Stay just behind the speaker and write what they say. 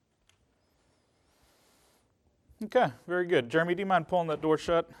Okay, very good. Jeremy, do you mind pulling that door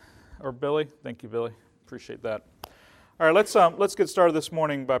shut? Or Billy? Thank you, Billy. Appreciate that. All right, let's get started this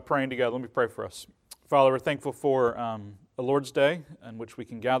morning by praying together. Let me pray for us. Father, we're thankful for the Lord's Day in which we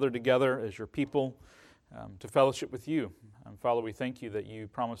can gather together as your people to fellowship with you. Father, we thank you that you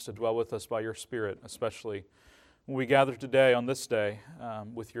promised to dwell with us by your Spirit, especially when we gather today on this day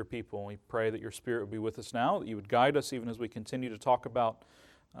with your people. We pray that your Spirit would be with us now, that you would guide us even as we continue to talk about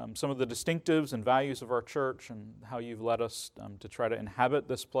some of the distinctives and values of our church and how you've led us to try to inhabit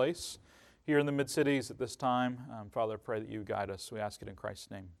this place here in the Mid-Cities at this time. Father, I pray that you would guide us. We ask it in Christ's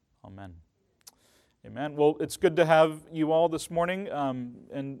name. Amen. Amen. Well, it's good to have you all this morning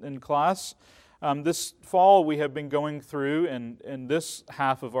in class. This fall we have been going through in this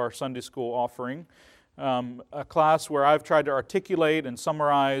half of our Sunday school offering a class where I've tried to articulate and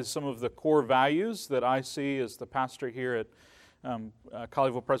summarize some of the core values that I see as the pastor here at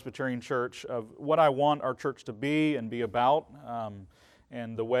Colleyville Presbyterian Church of what I want our church to be and be about,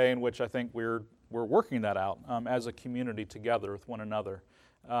 and the way in which I think we're working that out as a community together with one another.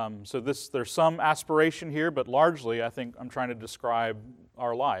 So there's some aspiration here, but largely I think I'm trying to describe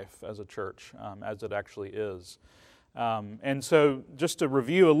our life as a church as it actually is. And so just to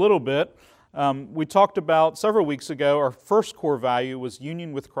review a little bit, we talked about several weeks ago, our first core value was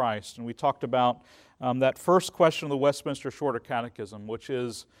union with Christ, and we talked about that first question of the Westminster Shorter Catechism, which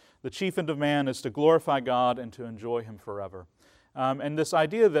is the chief end of man is to glorify God and to enjoy Him forever. And this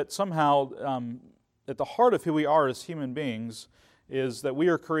idea that somehow at the heart of who we are as human beings is that we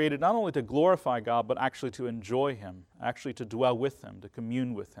are created not only to glorify God, but actually to enjoy Him, actually to dwell with Him, to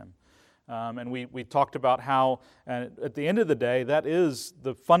commune with Him. And we talked about how, at the end of the day, that is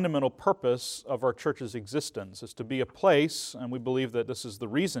the fundamental purpose of our church's existence, is to be a place, and we believe that this is the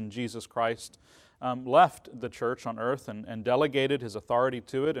reason Jesus Christ left the church on earth and delegated His authority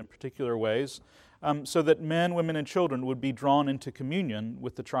to it in particular ways, so that men, women, and children would be drawn into communion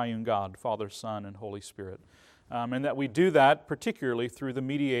with the triune God, Father, Son, and Holy Spirit. And that we do that particularly through the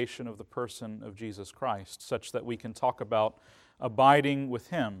mediation of the person of Jesus Christ, such that we can talk about abiding with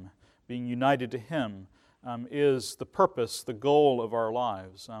Him, being united to Him, is the purpose, the goal of our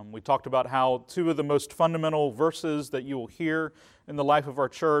lives. We talked about how two of the most fundamental verses that you will hear in the life of our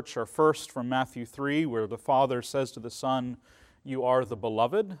church are first from Matthew 3, where the Father says to the Son, "You are the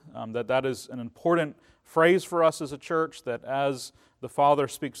beloved." That is an important phrase for us as a church, that as the Father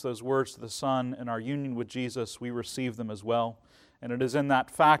speaks those words to the Son in our union with Jesus, we receive them as well. And it is in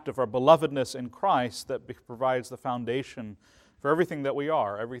that fact of our belovedness in Christ that provides the foundation for everything that we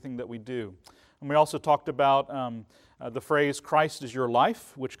are, everything that we do. And we also talked about the phrase, "Christ is your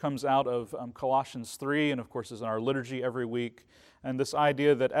life," which comes out of Colossians 3, and of course is in our liturgy every week. And this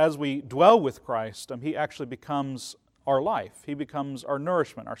idea that as we dwell with Christ, He actually becomes our life. He becomes our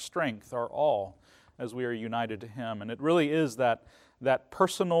nourishment, our strength, our all, as we are united to Him. And it really is that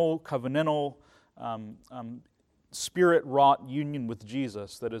personal, covenantal, Spirit-wrought union with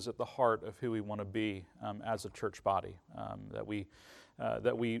Jesus that is at the heart of who we want to be as a church body. That we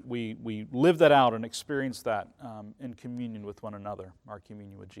live that out and experience that in communion with one another, our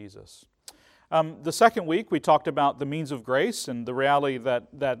communion with Jesus. The second week we talked about the means of grace and the reality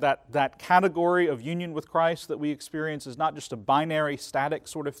that category of union with Christ that we experience is not just a binary, static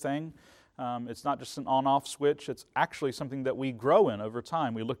sort of thing. It's not just an on-off switch. It's actually something that we grow in over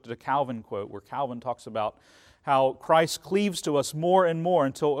time. We looked at a Calvin quote where Calvin talks about how Christ cleaves to us more and more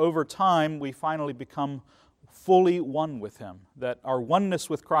until over time we finally become fully one with Him. That our oneness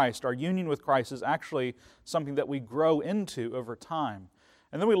with Christ, our union with Christ is actually something that we grow into over time.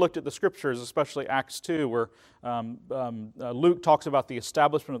 And then we looked at the Scriptures, especially Acts 2, where Luke talks about the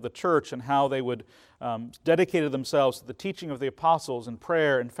establishment of the church and how they would dedicated themselves to the teaching of the apostles and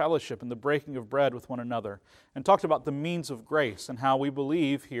prayer and fellowship and the breaking of bread with one another. And talked about the means of grace and how we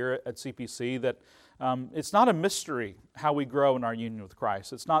believe here at CPC that it's not a mystery how we grow in our union with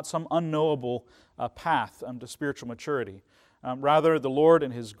Christ. It's not some unknowable path to spiritual maturity. Rather, the Lord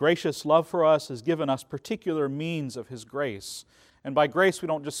in His gracious love for us has given us particular means of His grace. And by grace, we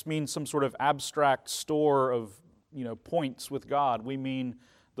don't just mean some sort of abstract store of points with God. We mean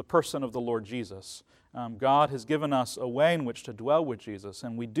the person of the Lord Jesus. God has given us a way in which to dwell with Jesus,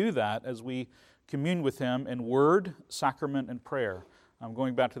 and we do that as we commune with Him in word, sacrament, and prayer.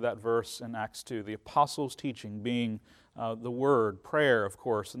 Going back to that verse in Acts 2, the apostles' teaching being the word, prayer, of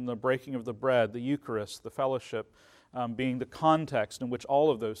course, and the breaking of the bread, the Eucharist, the fellowship, being the context in which all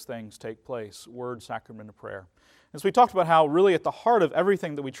of those things take place, word, sacrament, and prayer. And so we talked about how really at the heart of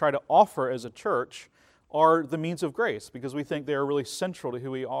everything that we try to offer as a church are the means of grace, because we think they are really central to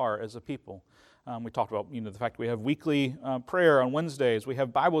who we are as a people. We talked about the fact we have weekly prayer on Wednesdays. We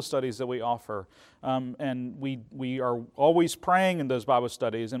have Bible studies that we offer, and we are always praying in those Bible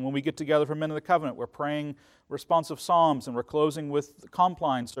studies. And when we get together for Men of the Covenant, we're praying responsive psalms, and we're closing with the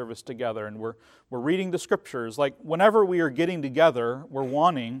Compline service together, and we're reading the Scriptures. Like whenever we are getting together, we're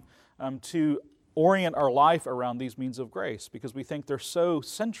wanting to orient our life around these means of grace because we think they're so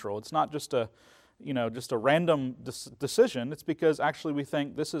central. It's not just a random decision. It's because actually we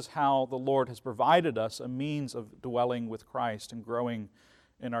think this is how the Lord has provided us a means of dwelling with Christ and growing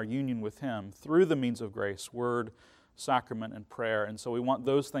in our union with Him through the means of grace, word, sacrament, and prayer. And so we want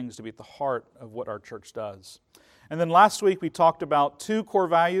those things to be at the heart of what our church does. And then last week we talked about two core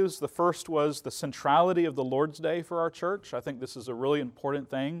values. The first was the centrality of the Lord's Day for our church. I think this is a really important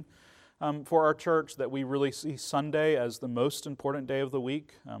thing for our church, that we really see Sunday as the most important day of the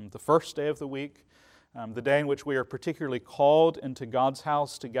week, the first day of the week, the day in which we are particularly called into God's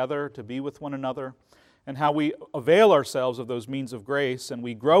house together to be with one another, and how we avail ourselves of those means of grace and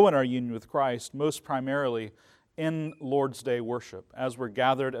we grow in our union with Christ most primarily in Lord's Day worship, as we're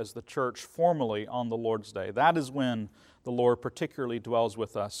gathered as the church formally on the Lord's Day. That is when the Lord particularly dwells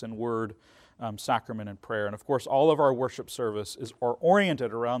with us in word, sacrament, and prayer. And of course, all of our worship service are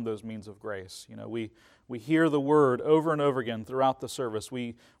oriented around those means of grace. We hear the word over and over again throughout the service.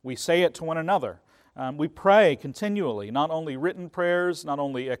 We say it to one another. We pray continually, not only written prayers, not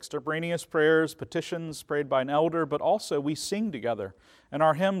only extemporaneous prayers, petitions prayed by an elder, but also we sing together. And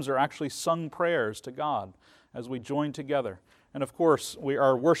our hymns are actually sung prayers to God as we join together. And of course,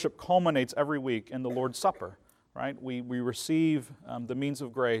 our worship culminates every week in the Lord's Supper. Right? We receive the means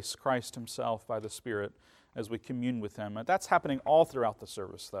of grace, Christ Himself, by the Spirit, as we commune with Him. And that's happening all throughout the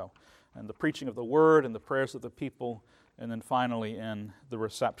service, though. And the preaching of the Word and the prayers of the people, and then finally in the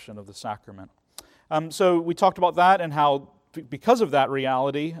reception of the sacrament. So we talked about that and how, because of that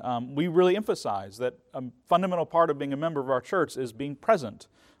reality, we really emphasize that a fundamental part of being a member of our church is being present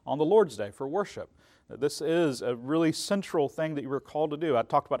on the Lord's Day for worship. This is a really central thing that you were called to do. I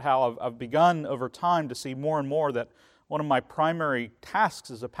talked about how I've begun over time to see more and more that one of my primary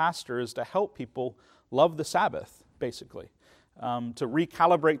tasks as a pastor is to help people love the Sabbath, basically, to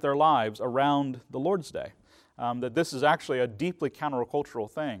recalibrate their lives around the Lord's Day. That this is actually a deeply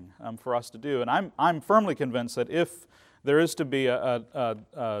countercultural thing for us to do. And I'm firmly convinced that if there is to be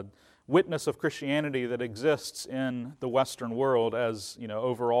a witness of Christianity that exists in the Western world, as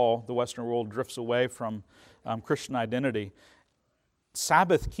overall the Western world drifts away from Christian identity,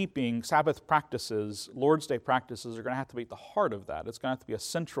 Sabbath keeping, Sabbath practices, Lord's Day practices are going to have to be at the heart of that. It's going to have to be a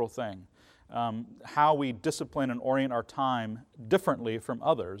central thing. How we discipline and orient our time differently from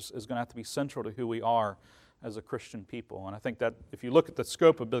others is going to have to be central to who we are as a Christian people. And I think that if you look at the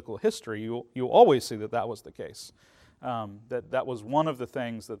scope of biblical history, you'll always see that was the case. That was one of the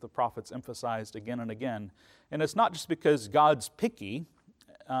things that the prophets emphasized again and again. And it's not just because God's picky,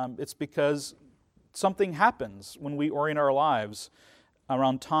 it's because something happens when we orient our lives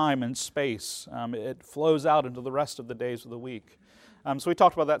around time and space. It flows out into the rest of the days of the week. So we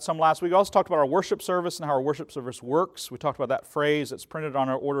talked about that some last week. We also talked about our worship service and how our worship service works. We talked about that phrase that's printed on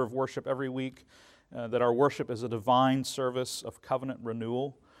our order of worship every week, that our worship is a divine service of covenant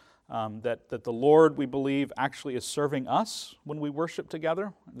renewal. That the Lord, we believe, actually is serving us when we worship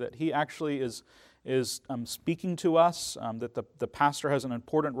together, that He actually is speaking to us, that the pastor has an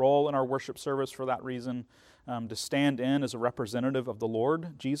important role in our worship service for that reason, to stand in as a representative of the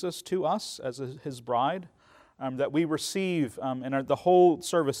Lord Jesus to us as His bride, that we receive, and the whole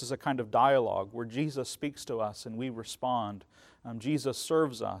service is a kind of dialogue where Jesus speaks to us and we respond. Jesus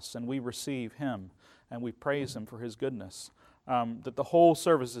serves us and we receive Him and we praise Him for His goodness. That the whole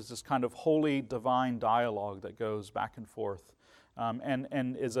service is this kind of holy, divine dialogue that goes back and forth,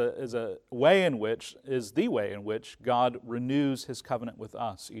 and is the way in which God renews His covenant with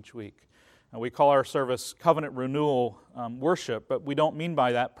us each week. And we call our service covenant renewal worship, but we don't mean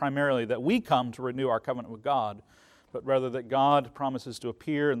by that primarily that we come to renew our covenant with God, but rather that God promises to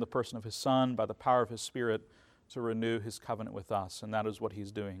appear in the person of His Son by the power of His Spirit to renew His covenant with us, and that is what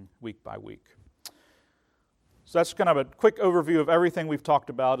He's doing week by week. So that's kind of a quick overview of everything we've talked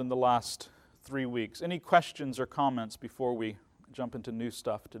about in the last 3 weeks. Any questions or comments before we jump into new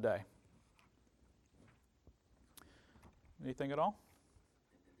stuff today? Anything at all?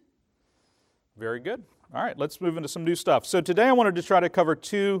 Very good. All right, let's move into some new stuff. So today I wanted to try to cover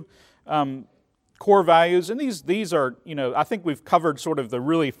two core values, and these are, I think we've covered sort of the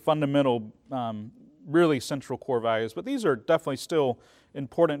really fundamental, really central core values, but these are definitely still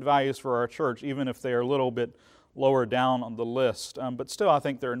important values for our church, even if they are a little bit lower down on the list, but still I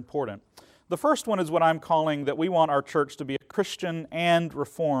think they're important. The first one is what I'm calling that we want our church to be a Christian and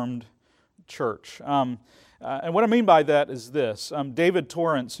Reformed church. And what I mean by that is this. David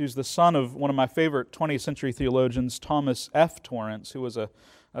Torrance, who's the son of one of my favorite 20th century theologians, Thomas F. Torrance, who was a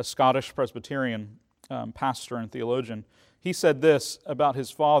Scottish Presbyterian pastor and theologian, he said this about his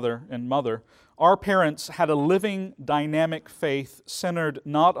father and mother: "Our parents had a living, dynamic faith centered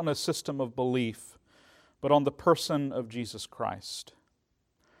not on a system of belief, but on the person of Jesus Christ."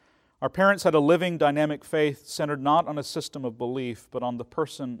 Our parents had a living, dynamic faith centered not on a system of belief, but on the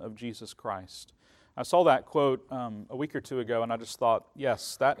person of Jesus Christ. I saw that quote a week or two ago, and I just thought,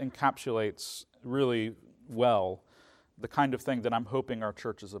 yes, that encapsulates really well the kind of thing that I'm hoping our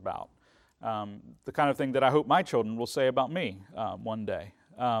church is about. The kind of thing that I hope my children will say about me one day.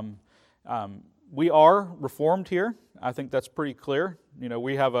 We are Reformed here. I think that's pretty clear. You know,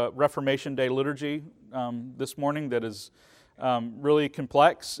 we have a Reformation Day liturgy this morning that is really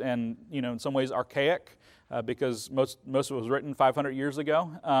complex and, you know, in some ways archaic because most of it was written 500 years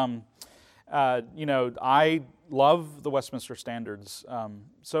ago. You know, I love the Westminster Standards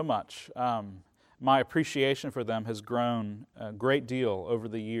so much. My appreciation for them has grown a great deal over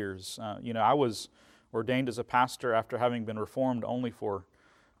the years. You know, I was ordained as a pastor after having been Reformed only for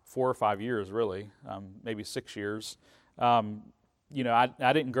 4 or 5 years, really, maybe 6 years. You know,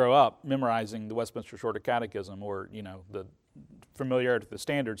 I didn't grow up memorizing the Westminster Shorter Catechism or, you know, the familiarity with the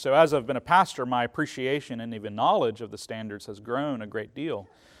standards. So as I've been a pastor, my appreciation and even knowledge of the standards has grown a great deal.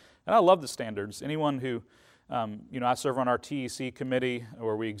 And I love the standards. Anyone who, you know, I serve on our TEC committee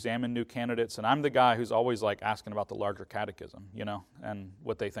where we examine new candidates, and I'm the guy who's always like asking about the larger catechism, you know, and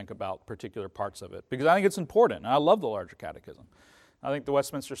what they think about particular parts of it, because I think it's important, and I love the larger catechism. I think the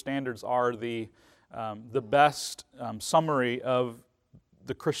Westminster Standards are the best summary of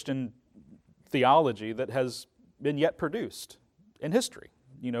the Christian theology that has been yet produced in history,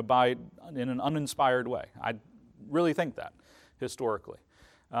 you know, in an uninspired way. I really think that historically.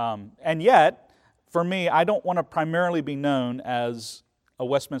 And yet, for me, I don't want to primarily be known as a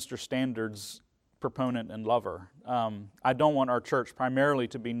Westminster Standards proponent and lover. I don't want our church primarily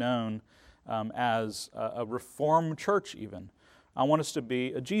to be known as a Reformed church even. I want us to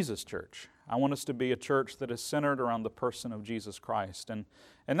be a Jesus church. I want us to be a church that is centered around the person of Jesus Christ. And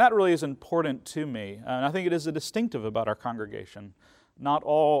that really is important to me. And I think it is a distinctive about our congregation. Not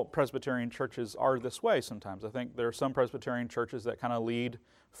all Presbyterian churches are this way sometimes. I think there are some Presbyterian churches that kind of lead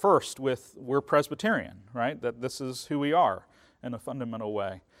first with, we're Presbyterian, right? That this is who we are in a fundamental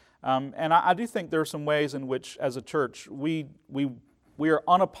way. And I do think there are some ways in which, as a church, we are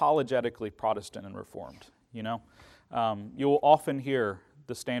unapologetically Protestant and Reformed, you know? You will often hear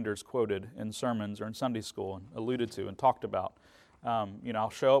the standards quoted in sermons or in Sunday school and alluded to and talked about. You know, I'll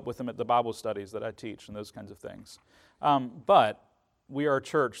show up with them at the Bible studies that I teach and those kinds of things. But we are a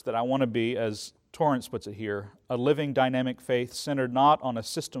church that I want to be, as Torrance puts it here, a living, dynamic faith centered not on a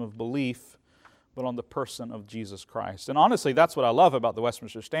system of belief, but on the person of Jesus Christ. And honestly, that's what I love about the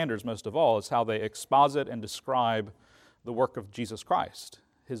Westminster Standards most of all, is how they exposit and describe the work of Jesus Christ,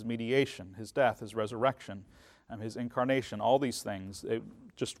 His mediation, His death, His resurrection, His incarnation, all these things. It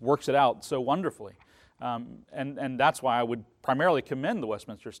just works it out so wonderfully. And that's why I would primarily commend the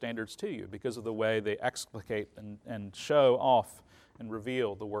Westminster Standards to you, because of the way they explicate and show off and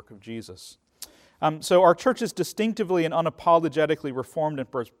reveal the work of Jesus. So our church is distinctively and unapologetically Reformed and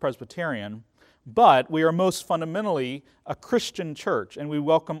Presbyterian, but we are most fundamentally a Christian church, and we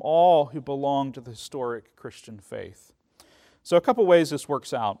welcome all who belong to the historic Christian faith. So a couple ways this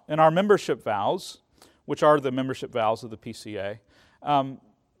works out. In our membership vows, which are the membership vows of the PCA,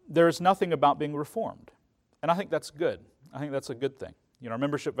 there is nothing about being Reformed. And I think that's good. I think that's a good thing. You know, our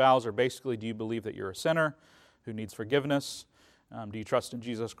membership vows are basically, do you believe that you're a sinner who needs forgiveness? Do you trust in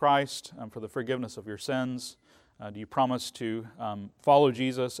Jesus Christ for the forgiveness of your sins? Do you promise to follow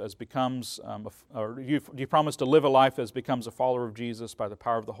Jesus as becomes, or do you promise to live a life as becomes a follower of Jesus by the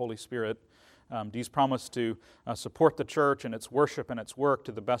power of the Holy Spirit? Do you promise to support the church and its worship and its work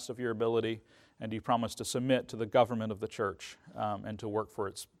to the best of your ability? And do you promise to submit to the government of the church and to work for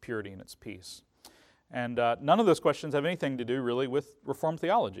its purity and its peace? And none of those questions have anything to do really with Reformed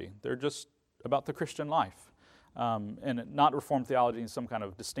theology. They're just about the Christian life. And not Reformed theology in some kind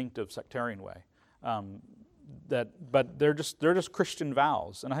of distinctive sectarian way. But they're just Christian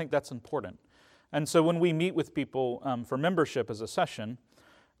vows, and I think that's important. And so when we meet with people for membership as a session,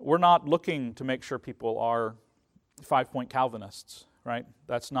 we're not looking to make sure people are 5-point Calvinists, right?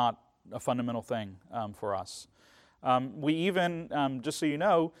 That's not a fundamental thing for us. We even, just so you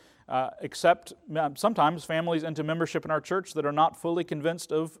know, accept sometimes families into membership in our church that are not fully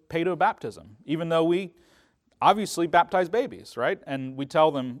convinced of paedobaptism, even though we obviously baptize babies, right? And we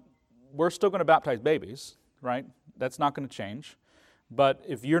tell them, we're still going to baptize babies, right? That's not going to change. But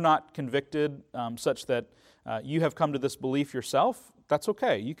if you're not convicted such that you have come to this belief yourself, that's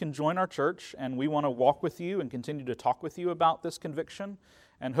okay. You can join our church, and we want to walk with you and continue to talk with you about this conviction.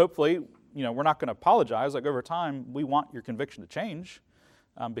 And hopefully, we're not going to apologize. Like over time, we want your conviction to change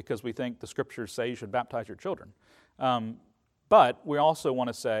because we think the Scriptures say you should baptize your children. But we also want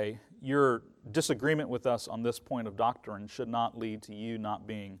to say your disagreement with us on this point of doctrine should not lead to you not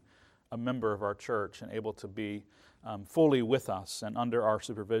being a member of our church and able to be fully with us and under our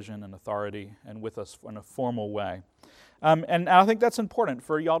supervision and authority and with us in a formal way. And I think that's important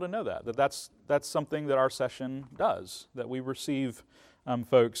for y'all to know that's something that our session does, that we receive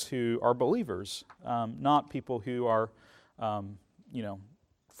folks who are believers, not people who are,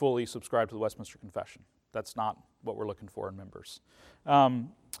 fully subscribed to the Westminster Confession. That's not what we're looking for in members.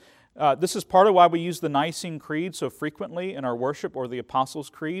 This is part of why we use the Nicene Creed so frequently in our worship, or the Apostles'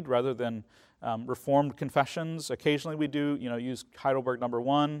 Creed, rather than Reformed confessions. Occasionally we do, use Heidelberg number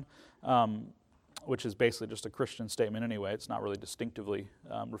 1, which is basically just a Christian statement anyway. It's not really distinctively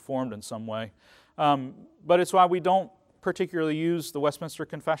Reformed in some way. But it's why we don't particularly use the Westminster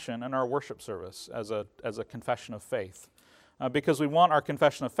Confession in our worship service as a confession of faith. Because we want our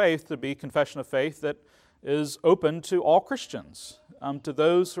confession of faith to be confession of faith that is open to all Christians, to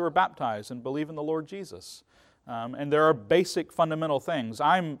those who are baptized and believe in the Lord Jesus. And there are basic fundamental things.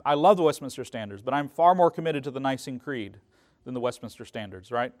 I love the Westminster Standards, but I'm far more committed to the Nicene Creed than the Westminster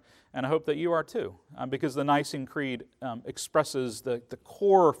Standards, right? And I hope that you are too, because the Nicene Creed expresses the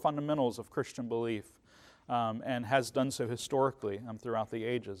core fundamentals of Christian belief and has done so historically throughout the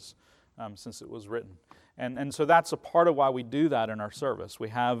ages since it was written. And so that's a part of why we do that in our service. We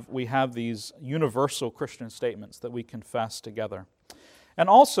have these universal Christian statements that we confess together. And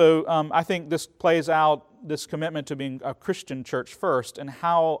also, I think this plays out this commitment to being a Christian church first, and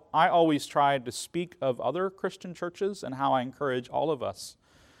how I always try to speak of other Christian churches, and how I encourage all of us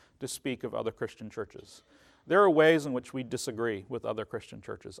to speak of other Christian churches. There are ways in which we disagree with other Christian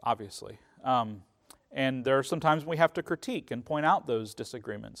churches, obviously. And there are sometimes we have to critique and point out those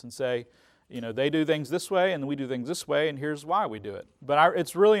disagreements and say, they do things this way and we do things this way, and here's why we do it. But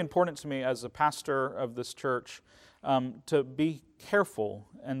it's really important to me as a pastor of this church to be careful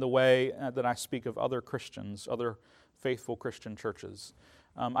in the way that I speak of other Christians, other faithful Christian churches.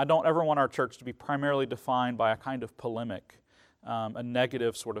 I don't ever want our church to be primarily defined by a kind of polemic, a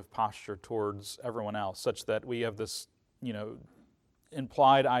negative sort of posture towards everyone else, such that we have this,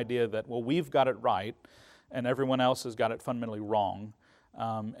 implied idea that, well, we've got it right and everyone else has got it fundamentally wrong.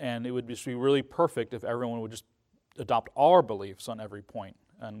 And it would just be really perfect if everyone would just adopt our beliefs on every point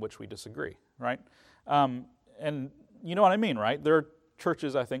on which we disagree, right? And you know what I mean, right? There are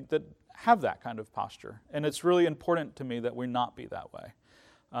churches, I think, that have that kind of posture. And it's really important to me that we not be that way.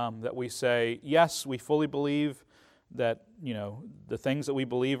 That we say, yes, we fully believe that, the things that we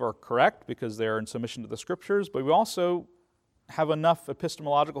believe are correct because they're in submission to the Scriptures, but we also have enough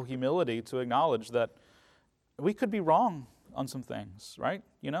epistemological humility to acknowledge that we could be wrong on some things, right?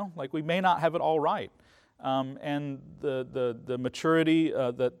 Like we may not have it all right. And the maturity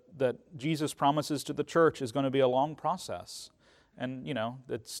that Jesus promises to the church is going to be a long process. And,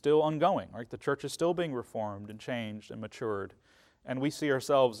 it's still ongoing, right? The church is still being reformed and changed and matured. And we see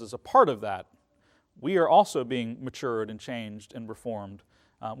ourselves as a part of that. We are also being matured and changed and reformed.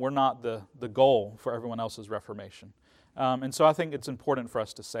 We're not the goal for everyone else's reformation. And so I think it's important for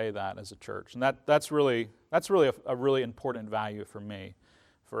us to say that as a church. And that's really a really important value for me,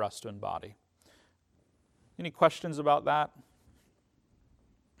 for us to embody. Any questions about that?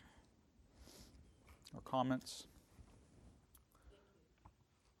 Or comments?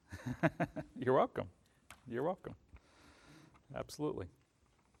 You're welcome. You're welcome. Absolutely.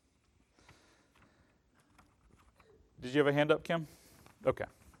 Did you have a hand up, Kim? Okay.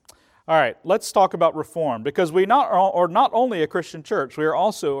 All right, let's talk about Reformed, because we are not only a Christian church, we are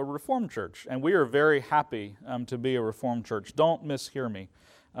also a Reformed church, and we are very happy to be a Reformed church. Don't mishear me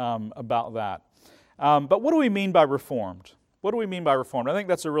about that. But what do we mean by Reformed? What do we mean by Reformed? I think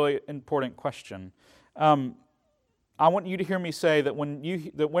that's a really important question. I want you to hear me say that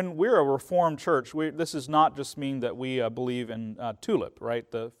when we're a Reformed church, this does not just mean that we believe in TULIP, right?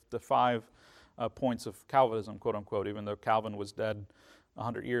 The 5 points of Calvinism, quote unquote, even though Calvin was dead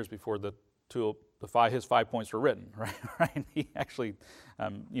 100 years before his 5 points were written, right? He actually,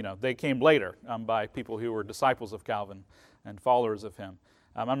 they came later by people who were disciples of Calvin and followers of him.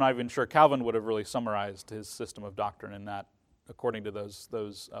 I'm not even sure Calvin would have really summarized his system of doctrine in that, according to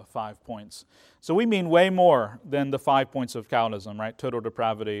those 5 points. So we mean way more than the 5 points of Calvinism, right? Total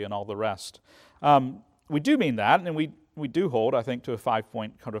depravity and all the rest. We do mean that, and do hold, I think, to a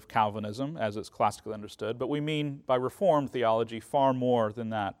 5-point kind of Calvinism, as it's classically understood, but we mean by Reformed theology far more than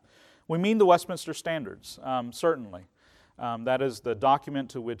that. We mean the Westminster Standards, certainly. That is the document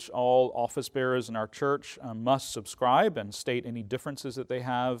to which all office bearers in our church must subscribe and state any differences that they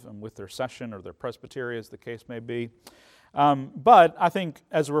have with their session or their presbytery, as the case may be. But I think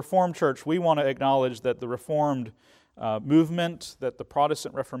as a Reformed church, we want to acknowledge that the Reformed movement, that the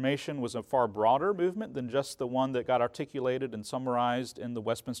Protestant Reformation was a far broader movement than just the one that got articulated and summarized in the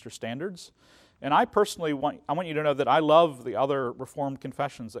Westminster Standards. And I personally want you to know that I love the other Reformed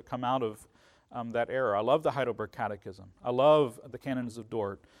confessions that come out of that era. I love the Heidelberg Catechism. I love the Canons of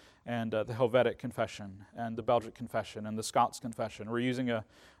Dort and the Helvetic Confession and the Belgic Confession and the Scots Confession. We're using a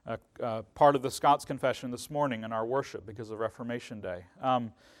part of the Scots Confession this morning in our worship because of Reformation Day.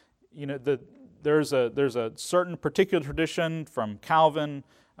 There's a certain particular tradition from Calvin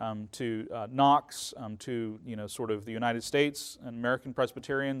to Knox to sort of the United States and American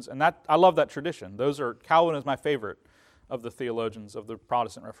Presbyterians, and that I love that tradition. Calvin is my favorite of the theologians of the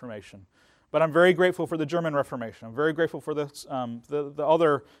Protestant Reformation. But I'm very grateful for the German Reformation. I'm very grateful for the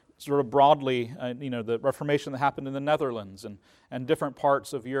other sort of broadly, the Reformation that happened in the Netherlands and different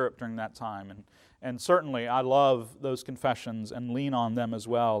parts of Europe during that time. And certainly I love those confessions and lean on them as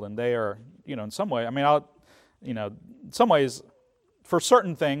well. And they are, in some way, in some ways, for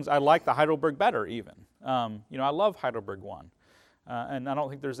certain things, I like the Heidelberg better even. I love Heidelberg 1. And I don't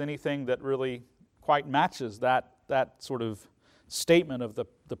think there's anything that really quite matches that sort of statement of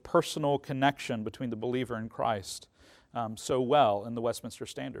the personal connection between the believer and Christ so well in the Westminster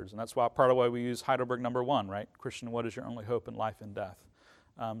Standards. And that's why part of why we use Heidelberg number 1, right? Christian, what is your only hope in life and death?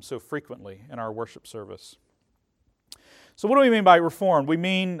 So frequently in our worship service. So what do we mean by Reformed? We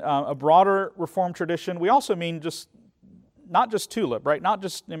mean a broader Reformed tradition. We also mean not just tulip, right? Not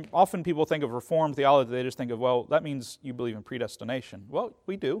just, often people think of Reformed theology, they just think of, well, that means you believe in predestination. Well,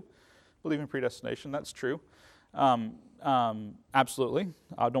 we do believe in predestination, that's true. Absolutely.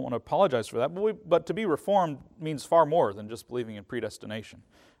 I don't want to apologize for that, but to be Reformed means far more than just believing in predestination,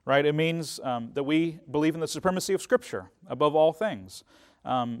 right? It means that we believe in the supremacy of Scripture above all things,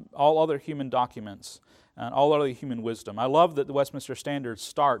 all other human documents, and all other human wisdom. I love that the Westminster Standards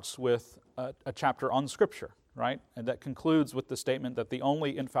starts with a chapter on Scripture, right? And that concludes with the statement that the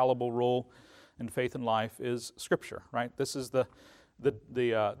only infallible rule in faith and life is Scripture, right? This is the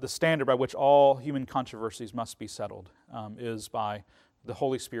standard by which all human controversies must be settled, is by the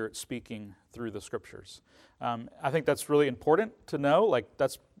Holy Spirit speaking through the Scriptures. I think that's really important to know. Like,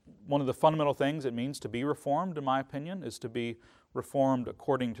 that's one of the fundamental things it means to be Reformed, in my opinion, is to be Reformed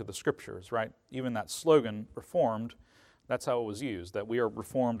according to the Scriptures, right? Even that slogan, Reformed, that's how it was used, that we are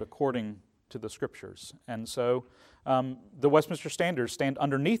Reformed according to the Scriptures. And so the Westminster Standards stand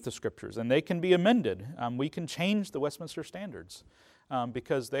underneath the Scriptures, and they can be amended. We can change the Westminster Standards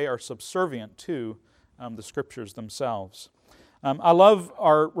because they are subservient to the Scriptures themselves. I love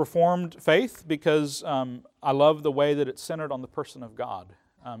our Reformed faith because I love the way that it's centered on the person of God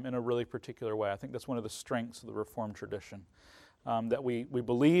in a really particular way. I think that's one of the strengths of the Reformed tradition. That we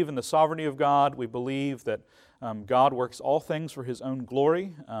believe in the sovereignty of God. We believe that God works all things for His own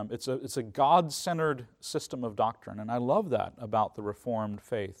glory. It's a God-centered system of doctrine, and I love that about the Reformed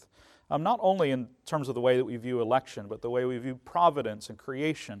faith. Not only in terms of the way that we view election, but the way we view providence and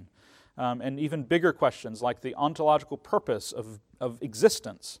creation, and even bigger questions like the ontological purpose of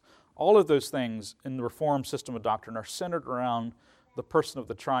existence. All of those things in the Reformed system of doctrine are centered around the person of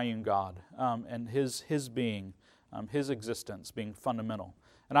the triune God and His being. His existence being fundamental.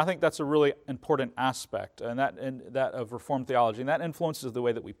 And I think that's a really important aspect and that of Reformed theology. And that influences the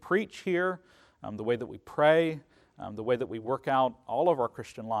way that we preach here, the way that we pray, the way that we work out all of our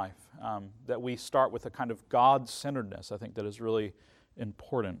Christian life. That we start with a kind of God-centeredness, I think, that is really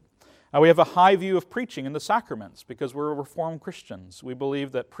important. We have a high view of preaching in the sacraments because we're Reformed Christians. We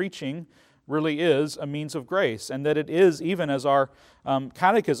believe that preaching really is a means of grace and that it is, even as our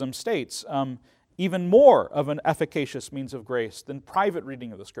catechism states, even more of an efficacious means of grace than private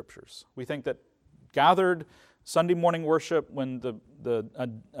reading of the Scriptures. We think that gathered Sunday morning worship, when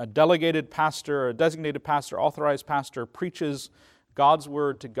a delegated pastor, a designated pastor, authorized pastor preaches God's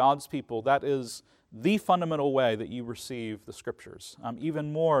word to God's people, that is the fundamental way that you receive the Scriptures,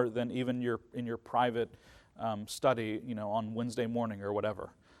 even more than even in your private study, on Wednesday morning or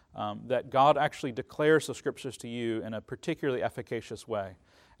whatever. That God actually declares the Scriptures to you in a particularly efficacious way.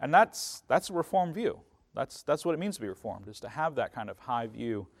 And that's a Reformed view. That's what it means to be Reformed, is to have that kind of high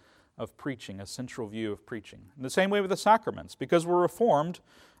view of preaching, a central view of preaching. In the same way with the sacraments. Because we're Reformed,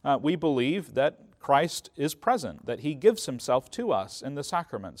 we believe that Christ is present, that He gives Himself to us in the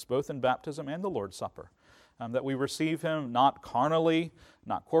sacraments, both in baptism and the Lord's Supper. that we receive Him not carnally,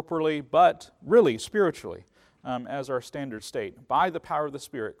 not corporally, but really spiritually as our standard state. By the power of the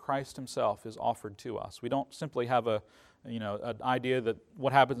Spirit, Christ Himself is offered to us. We don't simply have an idea that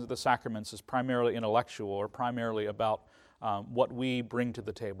what happens at the sacraments is primarily intellectual or primarily about what we bring to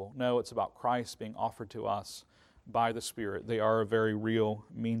the table. No, it's about Christ being offered to us by the Spirit. They are a very real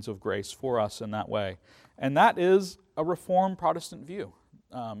means of grace for us in that way. And that is a Reformed Protestant view,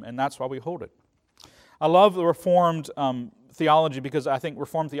 and that's why we hold it. I love the Reformed theology because I think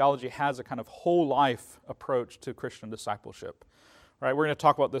Reformed theology has a kind of whole life approach to Christian discipleship. Right? We're going to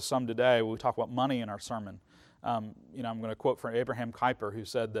talk about this some today when we talk about money in our sermon. I'm going to quote from Abraham Kuyper, who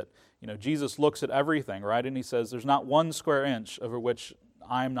said that Jesus looks at everything, right? And he says, "There's not one square inch over which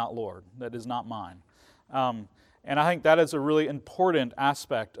I am not Lord. That is not mine." And I think that is a really important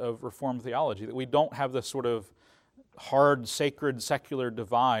aspect of Reformed theology, that we don't have this sort of hard, sacred, secular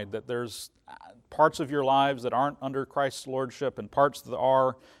divide, that there's parts of your lives that aren't under Christ's lordship and parts that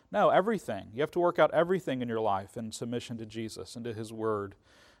are. No, everything. You have to work out everything in your life in submission to Jesus and to His Word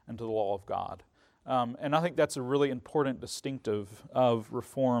and to the law of God. And I think that's a really important distinctive of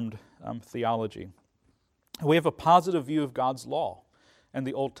Reformed theology. We have a positive view of God's law and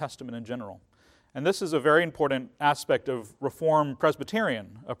the Old Testament in general. And this is a very important aspect of Reformed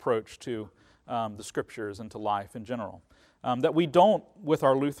Presbyterian approach to the Scriptures and to life in general. That we don't, with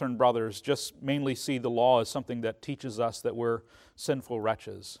our Lutheran brothers, just mainly see the law as something that teaches us that we're sinful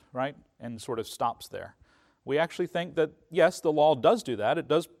wretches, right? And sort of stops there. We actually think that, yes, the law does do that. It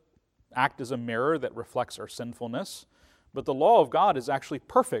does act as a mirror that reflects our sinfulness. But the law of God is actually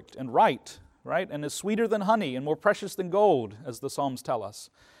perfect and right? And is sweeter than honey and more precious than gold, as the Psalms tell us.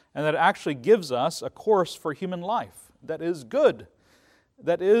 And that it actually gives us a course for human life that is good,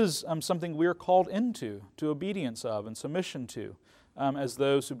 that is something we are called into, to obedience of and submission to, as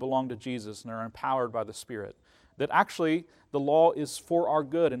those who belong to Jesus and are empowered by the Spirit. That actually the law is for our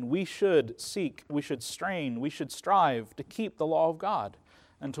good, and we should seek, we should strain, we should strive to keep the law of God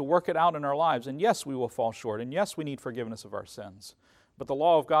and to work it out in our lives. And yes, we will fall short, and yes, we need forgiveness of our sins. But the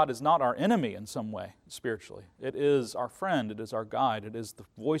law of God is not our enemy in some way, spiritually. It is our friend, it is our guide, it is the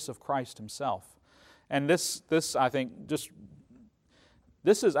voice of Christ Himself. And this I think,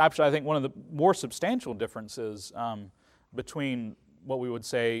 this is actually, I think, one of the more substantial differences between what we would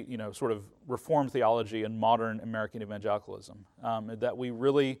say, sort of Reformed theology and modern American evangelicalism. That we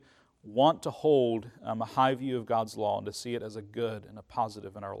really want to hold a high view of God's law and to see it as a good and a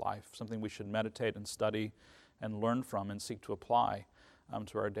positive in our life, something we should meditate and study and learn from and seek to apply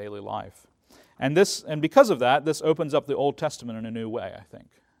to our daily life. And because of that, this opens up the Old Testament in a new way, I think.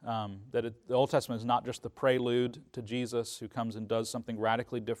 The Old Testament is not just the prelude to Jesus who comes and does something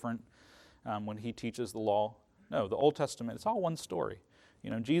radically different when He teaches the law. No, the Old Testament, it's all one story.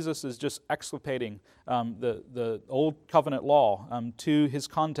 Jesus is just exculpating the Old Covenant law to His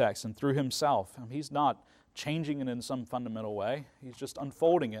context and through Himself. He's not changing it in some fundamental way. He's just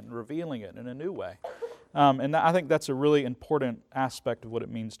unfolding it and revealing it in a new way. And I think that's a really important aspect of what it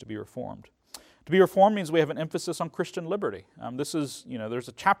means to be Reformed. To be Reformed means we have an emphasis on Christian liberty. There's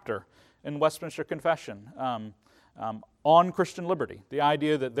a chapter in Westminster Confession on Christian liberty. The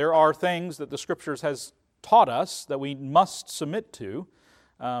idea that there are things that the Scriptures has taught us that we must submit to,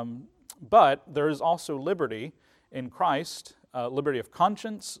 but there is also liberty in Christ, liberty of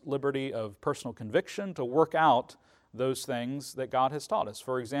conscience, liberty of personal conviction to work out those things that God has taught us.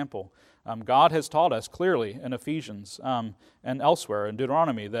 For example, God has taught us clearly in Ephesians and elsewhere in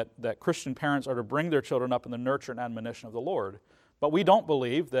Deuteronomy that Christian parents are to bring their children up in the nurture and admonition of the Lord. But we don't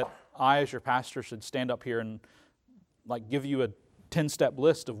believe that I, as your pastor, should stand up here and give you a 10-step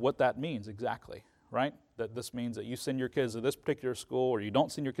list of what that means exactly, right? That this means that you send your kids to this particular school, or you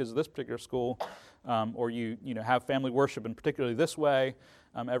don't send your kids to this particular school, or you have family worship in particularly this way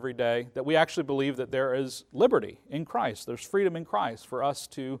every day. That we actually believe that there is liberty in Christ. There's freedom in Christ for us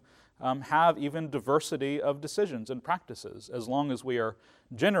to have even diversity of decisions and practices as long as we are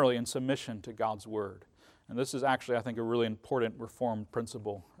generally in submission to God's Word. And this is actually, I think, a really important Reformed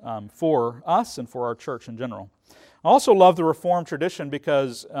principle for us and for our church in general. I also love the Reformed tradition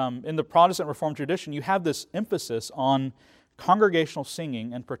because in the Protestant Reformed tradition, you have this emphasis on congregational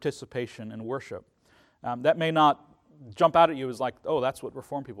singing and participation in worship. That may not jump out at you as like, oh, that's what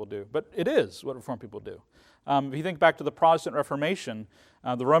Reformed people do. But it is what Reformed people do. If you think back to the Protestant Reformation,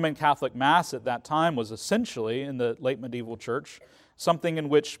 the Roman Catholic Mass at that time was essentially, in the late medieval church, something in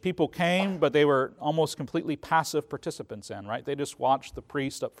which people came, but they were almost completely passive participants in, right? They just watched the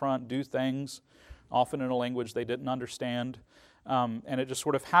priest up front do things, often in a language they didn't understand, and it just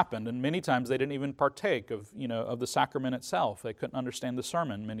sort of happened. And many times they didn't even partake of the sacrament itself. They couldn't understand the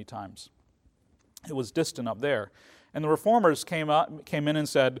sermon many times. It was distant up there. And the Reformers came in and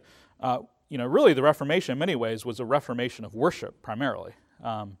said, really the Reformation in many ways was a reformation of worship primarily.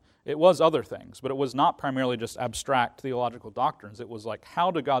 It was other things, but it was not primarily just abstract theological doctrines. It was like, how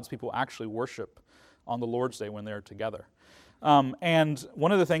do God's people actually worship on the Lord's Day when they're together? And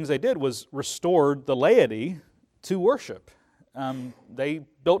one of the things they did was restored the laity to worship. They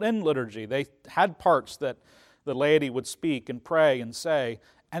built in liturgy. They had parts that the laity would speak and pray and say,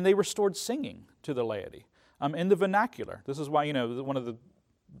 and they restored singing to the laity in the vernacular. This is why, one of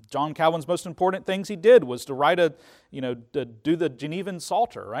John Calvin's most important things he did was to write to do the Genevan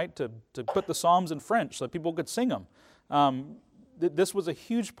Psalter, right? To put the Psalms in French so that people could sing them. This was a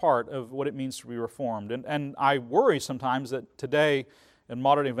huge part of what it means to be Reformed. And I worry sometimes that today in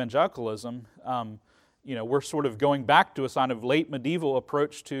modern evangelicalism, we're sort of going back to a kind of late medieval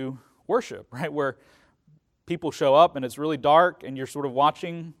approach to worship, right? Where people show up and it's really dark and you're sort of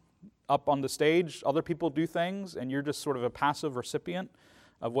watching up on the stage other people do things and you're just sort of a passive recipient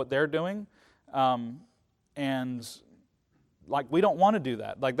of what they're doing. And we don't want to do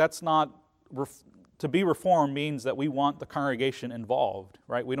that. That's not, to be Reformed means that we want the congregation involved,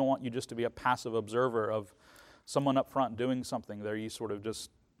 right? We don't want you just to be a passive observer of someone up front doing something there. You sort of just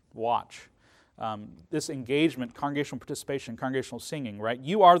watch. This engagement, congregational participation, congregational singing, right?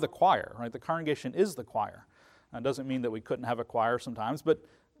 You are the choir, right? The congregation is the choir. It doesn't mean that we couldn't have a choir sometimes, but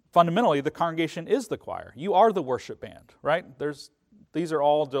fundamentally, the congregation is the choir. You are the worship band, right? These are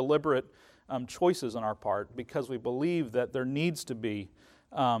all deliberate choices on our part because we believe that there needs to be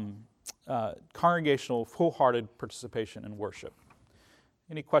congregational, full-hearted participation in worship.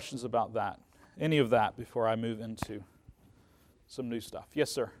 Any questions about that? Any of that before I move into some new stuff? Yes,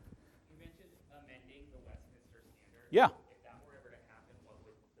 sir. You mentioned amending the Westminster Standard. Yeah. If that were ever to happen, what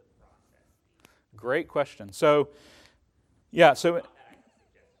would the process be? Great question.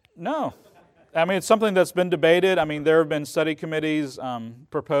 No. I mean, it's something that's been debated. I mean, there have been study committees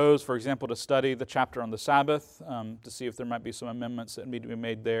proposed, for example, to study the chapter on the Sabbath, to see if there might be some amendments that need to be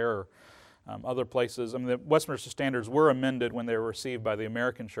made there or other places. I mean, the Westminster Standards were amended when they were received by the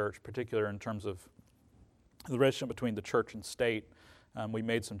American Church, particularly in terms of the relationship between the church and state. We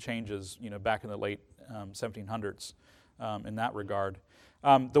made some changes, back in the late 1700s in that regard.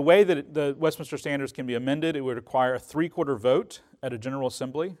 The way that the Westminster Standards can be amended, it would require a 3/4 vote at a General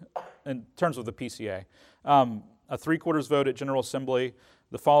Assembly in terms of the PCA. A 3/4 vote at General Assembly.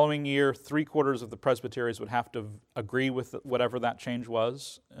 The following year, 3/4 of the presbyteries would have to agree with whatever that change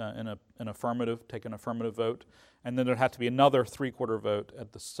was in an affirmative, take an affirmative vote. And then there'd have to be another 3/4 vote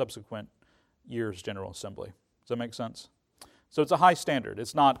at the subsequent year's General Assembly. Does that make sense? So it's a high standard.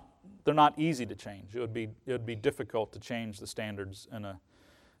 They're not easy to change. It would be difficult to change the standards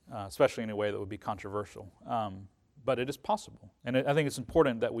especially in a way that would be controversial. But it is possible. And I think it's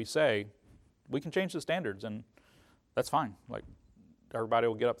important that we say, we can change the standards, and that's fine. Everybody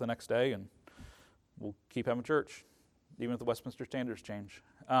will get up the next day, and we'll keep having church, even if the Westminster Standards change.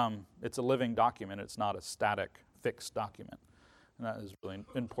 It's a living document. It's not a static, fixed document. And that is really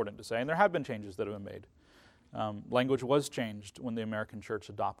important to say. And there have been changes that have been made. Language was changed when the American Church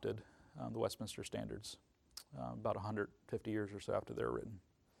adopted the Westminster Standards, about 150 years or so after they were written.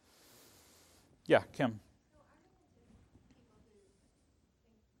 Yeah, Kim.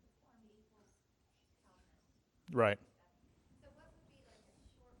 Right. So what would be a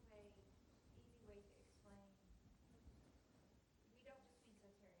short way, easy way to explain, we don't just mean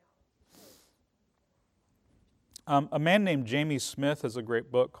soteriology? A man named Jamie Smith has a great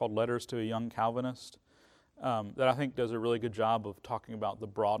book called Letters to a Young Calvinist that I think does a really good job of talking about the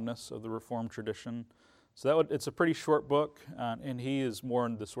broadness of the Reformed tradition. So it's a pretty short book, and he is more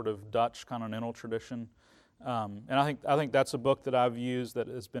in the sort of Dutch continental tradition. And I think that's a book that I've used that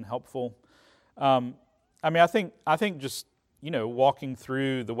has been helpful. I think just walking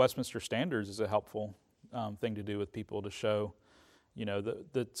through the Westminster Standards is a helpful thing to do with people to show,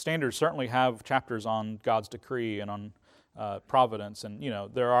 the standards certainly have chapters on God's decree and on providence, and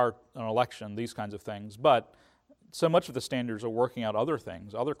there are an election, these kinds of things, but so much of the standards are working out other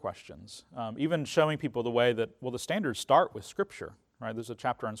things, other questions. Even showing people the way that, the standards start with Scripture, right? There's a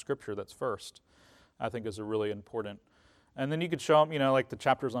chapter on Scripture that's first, I think is a really important. And then you could show them, like the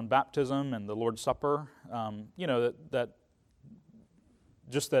chapters on baptism and the Lord's Supper, that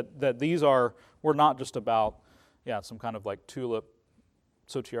these we're not just about, some kind of tulip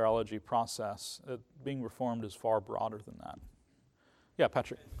soteriology process. Being Reformed is far broader than that. Yeah,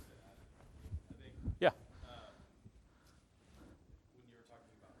 Patrick. Yeah. When you were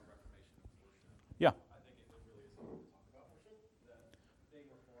talking about the Reformation of worship, Yeah. I think it really is important to talk about worship. That being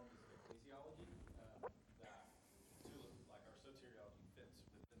Reformed is an ecclesiology, that our soteriology fits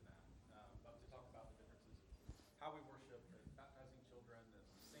within that. But to talk about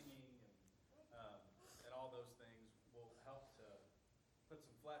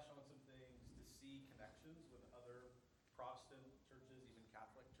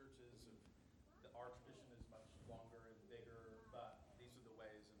our tradition is much longer and bigger, but these are the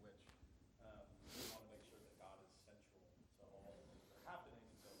ways in which we want to make sure that God is central to all the things that are happening.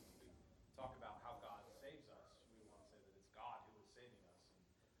 And so when we talk about how God saves us, we want to say that it's God who is saving us.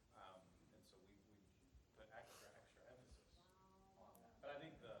 And so we put extra emphasis on that. But I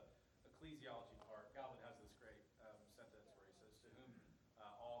think the ecclesiology part, Calvin has this great sentence where he says, "To whom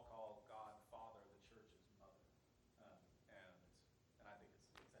all call God Father, the church is mother." And I think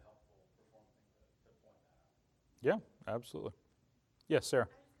it's a helpful reform thing to point that out. Yeah, absolutely. Yes, Sarah.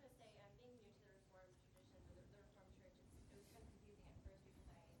 I was just going to say, being new to the Reformed tradition, or the Reformed Church, it was kind of confusing at first because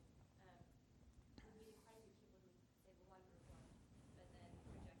we meet quite a few people who say, well, I'm Reformed, but then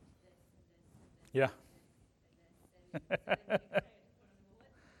reject this and this and this Yeah. and this and this. And so then we kind of just wonder,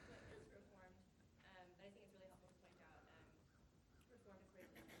 well, what is Reformed? But I think it's really helpful to point out Reformed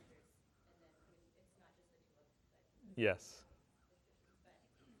according to the Scriptures, and then it's not just the tulips, but Yes. the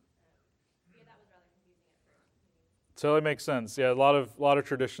traditions. But yeah, that was rather confusing at first. Totally makes sense. Yeah, a lot of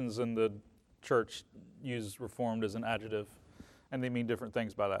traditions in the church use Reformed as an adjective, and they mean different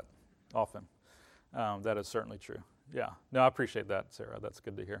things by that often. That is certainly true. Yeah. No, I appreciate that, Sarah. That's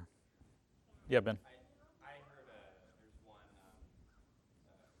good to hear. Yeah, Ben. I heard there's one,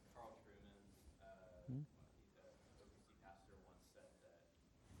 Carl Truman, Hmm? the OPC pastor, once said that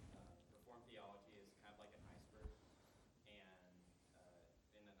Reformed theology is kind of like an iceberg, and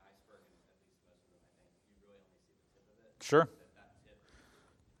in an iceberg, and at least most of them, I think, you really only see the tip of it. Sure. That tip.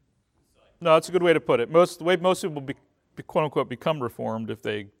 So like, No, that's a good way to put it. The way most people quote unquote become Reformed, if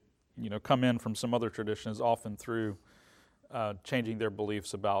they, come in from some other tradition, is often through changing their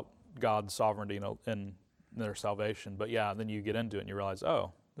beliefs about God's sovereignty and their salvation. But yeah, then you get into it and you realize,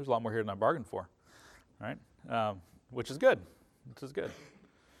 oh, there's a lot more here than I bargained for, right? Which is good.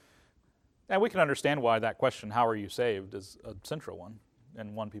 And we can understand why that question, "How are you saved?" is a central one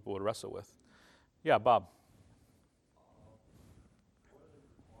and one people would wrestle with. Yeah, Bob. What are the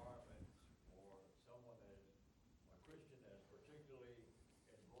requirements for someone that is a Christian that is particularly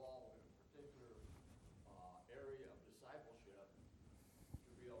involved in a particular area of discipleship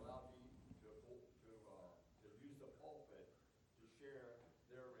to be allowed to use the pulpit to share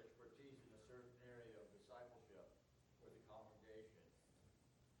their expertise in a certain area of discipleship with the congregation?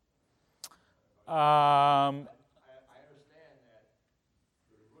 I understand that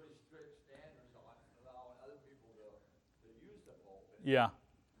there's really strict standards on allowing other people to use the pulpit. Yeah.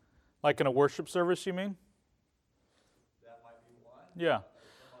 Like in a worship service, you mean? That might be one. Yeah.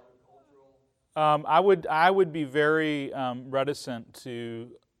 Some other cultural. I would be very reticent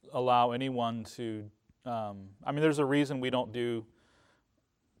to allow anyone to. There's a reason we don't do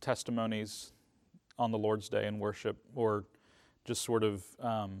testimonies on the Lord's Day in worship, or just sort of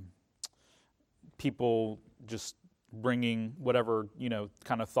people just bringing whatever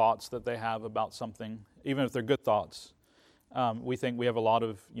kind of thoughts that they have about something, even if they're good thoughts. We think we have a lot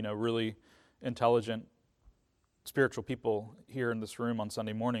of really intelligent spiritual people here in this room on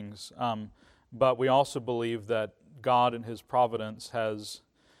Sunday mornings. But we also believe that God in His providence has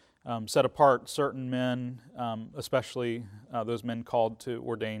set apart certain men, especially those men called to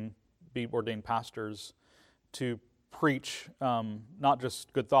be ordained pastors, to preach not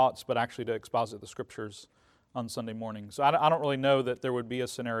just good thoughts, but actually to exposit the Scriptures on Sunday morning. So I don't really know that there would be a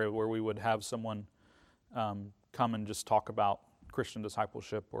scenario where we would have someone come and just talk about Christian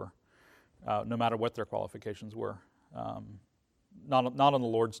discipleship, or no matter what their qualifications were. Not on the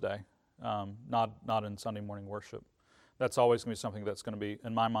Lord's Day, not in Sunday morning worship. That's always going to be something that's going to be,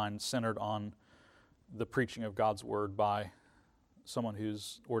 in my mind, centered on the preaching of God's Word by someone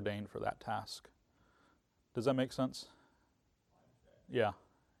who's ordained for that task. Does that make sense? Yeah.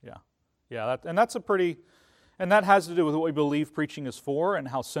 And that has to do with what we believe preaching is for and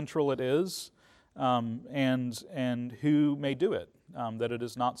how central it is, and who may do it. That it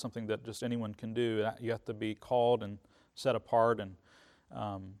is not something that just anyone can do. You have to be called and set apart and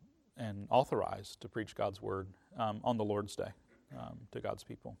authorized to preach God's Word on the Lord's Day to God's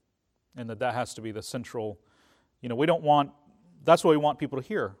people. And that has to be the central, that's what we want people to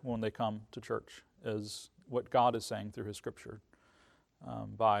hear when they come to church, is what God is saying through His Scripture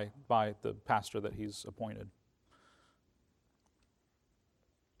by the pastor that He's appointed.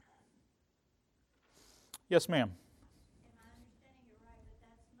 Yes, ma'am. Am I understanding it right, that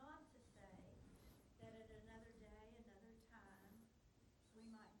that's not to say that at another day, another time, we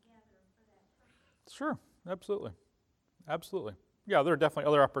might gather for that purpose? Sure, absolutely. Yeah, there are definitely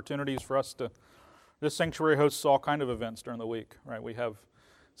other opportunities for us to. This sanctuary hosts all kind of events during the week, right? We have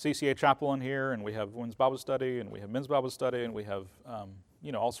CCA Chapel in here, and we have Women's Bible Study, and we have Men's Bible Study, and we have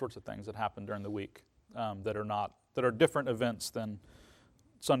all sorts of things that happen during the week that are different events than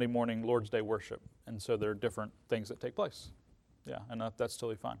Sunday morning Lord's Day worship. And so there are different things that take place. Yeah, and that's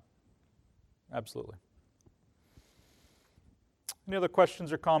totally fine. Absolutely. Any other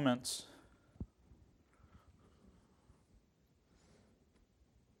questions or comments?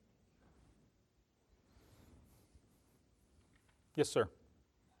 Yes, sir.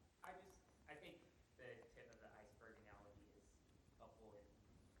 I think the tip of the iceberg analogy is helpful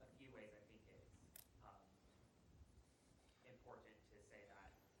in a few ways. I think it's important to say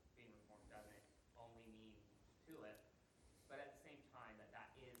that being reformed doesn't only mean tulip, but at the same time that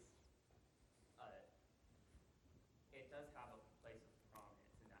is, it does have a place of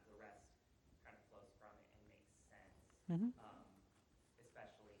prominence in that the rest kind of flows from it and makes sense. Mm-hmm.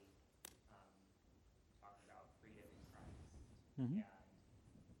 Especially talking about freedom in Christ. Mm-hmm.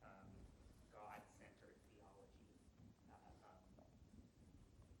 And God-centered theology,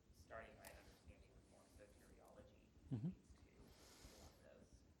 starting by understanding reformed soteriology, Mm-hmm. leads to one of those.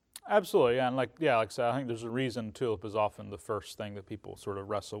 Absolutely, yeah, and like I said, I think there's a reason tulip is often the first thing that people sort of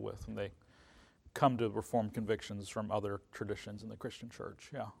wrestle with when they come to Reformed convictions from other traditions in the Christian church.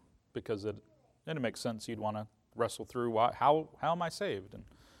 Yeah, because it makes sense. You'd want to wrestle through how am I saved and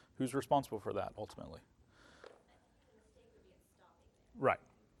who's responsible for that ultimately. The mistake would be in stopping there. Right.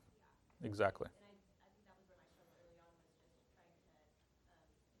 Exactly. And I think that was where my struggle early on was just trying to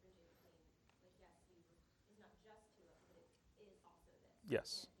bridge it between, like, yes, it's not just tulip, but it is also this.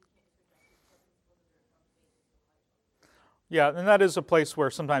 Yes. You can't just reject these core principles of the Reformed faith and still call yourself. Yeah, and that is a place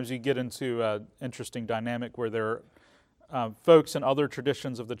where sometimes you get into an interesting dynamic where there are folks in other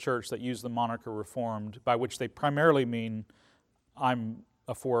traditions of the church that use the moniker Reformed, by which they primarily mean I'm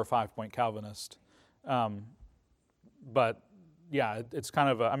a 4 or 5 point Calvinist. But yeah, it's kind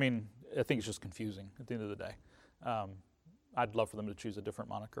of I think it's just confusing at the end of the day. I'd love for them to choose a different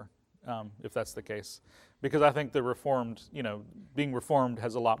moniker if that's the case, because I think the Reformed, being Reformed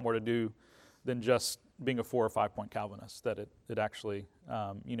has a lot more to do than just being a 4 or 5 point Calvinist. That it actually,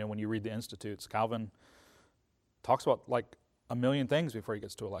 when you read the Institutes, Calvin talks about like a million things before he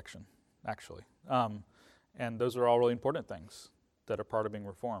gets to election, actually. And those are all really important things that are part of being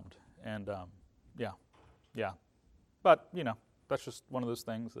Reformed. And yeah. But, that's just one of those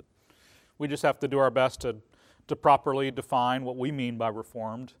things that we just have to do our best to properly define what we mean by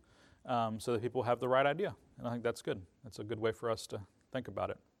Reformed so that people have the right idea. And I think that's good. That's a good way for us to think about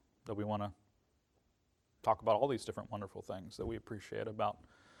it, that we want to talk about all these different wonderful things that we appreciate about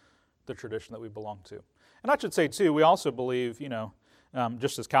the tradition that we belong to. And I should say, too, we also believe,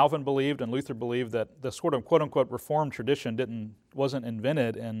 just as Calvin believed and Luther believed, that the sort of quote-unquote Reformed tradition wasn't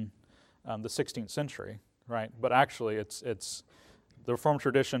invented in the 16th century, right? But actually, it's the Reformed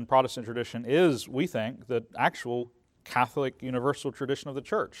tradition, Protestant tradition, is, we think, the actual Catholic universal tradition of the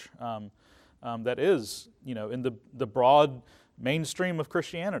church that is, in the broad mainstream of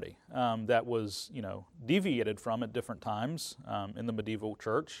Christianity that was, deviated from at different times in the medieval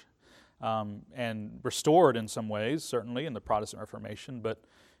church. And restored in some ways, certainly in the Protestant Reformation, but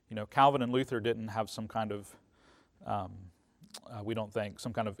Calvin and Luther didn't have some kind of, we don't think,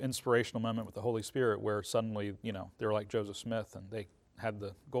 some kind of inspirational moment with the Holy Spirit where suddenly, they were like Joseph Smith and they had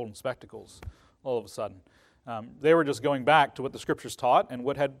the golden spectacles all of a sudden. They were just going back to what the Scriptures taught and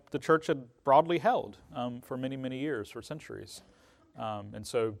what the church had broadly held for many, many years, for centuries. And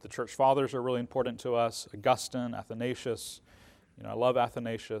so the church fathers are really important to us: Augustine, Athanasius. I love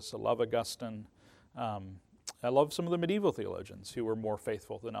Athanasius, I love Augustine. I love some of the medieval theologians who were more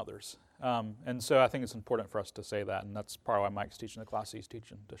faithful than others. And so I think it's important for us to say that, and that's part of why Mike's teaching the class he's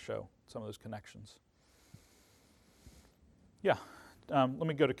teaching, to show some of those connections. Yeah. Let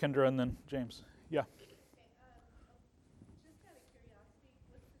me go to Kendra and then James. Yeah. Just out of curiosity,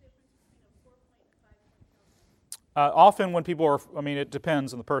 what's the difference between a 4-point and a 5-point Calvinist? Often when people are, it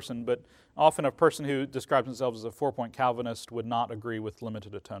depends on the person, but often a person who describes themselves as a 4-point Calvinist would not agree with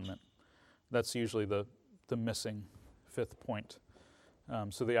limited atonement. That's usually the missing 5th point.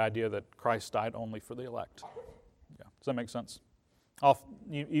 So the idea that Christ died only for the elect. Yeah. Does that make sense?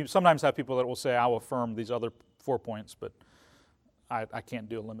 You sometimes have people that will say, I will affirm these other 4 points, but I can't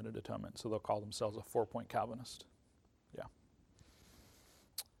do a limited atonement, so they'll call themselves a 4-point Calvinist. Yeah.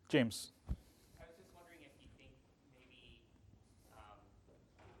 James. I was just wondering if you think maybe it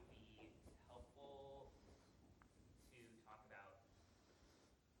would be helpful to talk about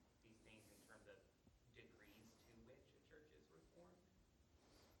these things in terms of degrees to which a church is reformed.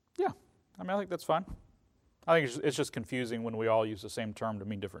 Yeah, I think that's fine. I think it's just confusing when we all use the same term to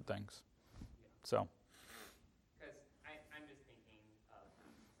mean different things. So. Because I'm just thinking of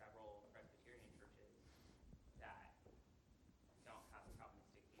several Presbyterian churches that don't have the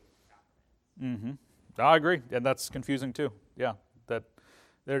Calvinistic view of the sacraments. Mm-hmm. I agree, and that's confusing too. Yeah, that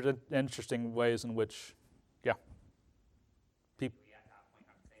there's interesting ways in which, yeah. People, We at that point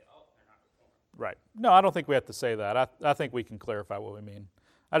have to say, oh, they're not reformed. right. No, I don't think we have to say that. I think we can clarify what we mean.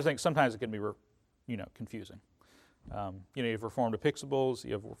 I just think sometimes it can be, confusing. You have Reformed Episcopals,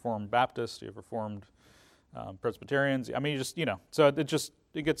 you have Reformed Baptists, you have Reformed Presbyterians. I mean, so it gets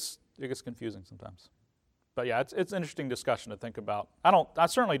confusing sometimes. But yeah, it's an interesting discussion to think about. I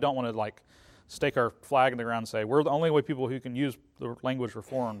certainly don't want to stake our flag in the ground and say we're the only way people who can use the language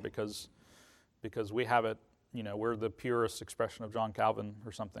Reformed because we have it. We're the purest expression of John Calvin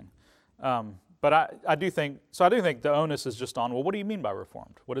or something. But I do think the onus is just on, well, what do you mean by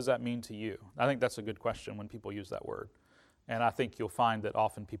Reformed? What does that mean to you? I think that's a good question when people use that word. And I think you'll find that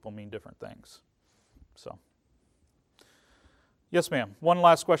often people mean different things. So, yes, ma'am. One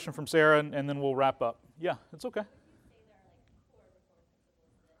last question from Sarah, and then we'll wrap up. Yeah, it's okay. Would you say there are core reform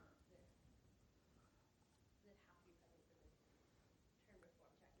principles that have to be present for the term reform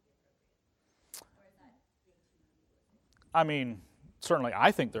to actually be appropriate? Or is that being too legalistic? I mean, certainly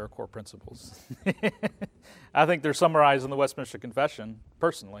I think there are core principles. I think they're summarized in the Westminster Confession,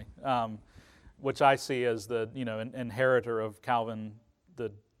 personally, which I see as the inheritor of Calvin,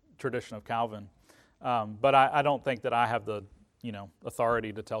 the tradition of Calvin. But I don't think that I have the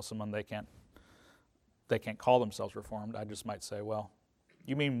authority to tell someone they can't call themselves Reformed. I just might say, well,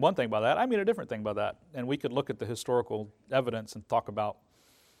 you mean one thing by that, I mean a different thing by that. And we could look at the historical evidence and talk about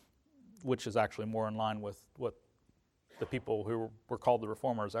which is actually more in line with what the people who were called the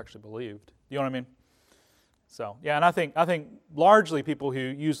Reformers actually believed. You know what I mean? So, yeah, and I think largely people who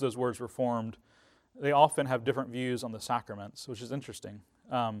use those words Reformed, they often have different views on the sacraments, which is interesting.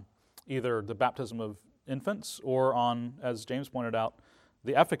 Either the baptism of infants or on, as James pointed out,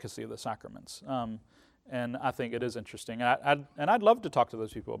 the efficacy of the sacraments. And I think it is interesting. And I'd love to talk to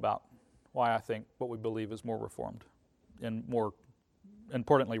those people about why I think what we believe is more Reformed and more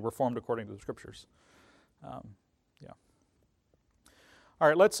importantly, Reformed according to the Scriptures. Yeah. All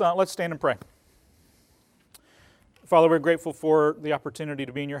right, let's stand and pray. Father, we're grateful for the opportunity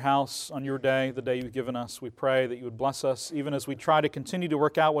to be in your house on your day, the day you've given us. We pray that you would bless us even as we try to continue to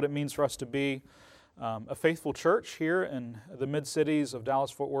work out what it means for us to be a faithful church here in the mid-cities of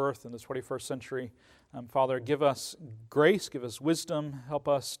Dallas-Fort Worth in the 21st century. Father, give us grace, give us wisdom, help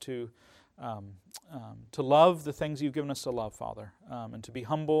us to love the things you've given us to love, Father, and to be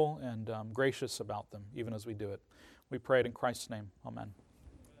humble and gracious about them, even as we do it. We pray it in Christ's name. Amen.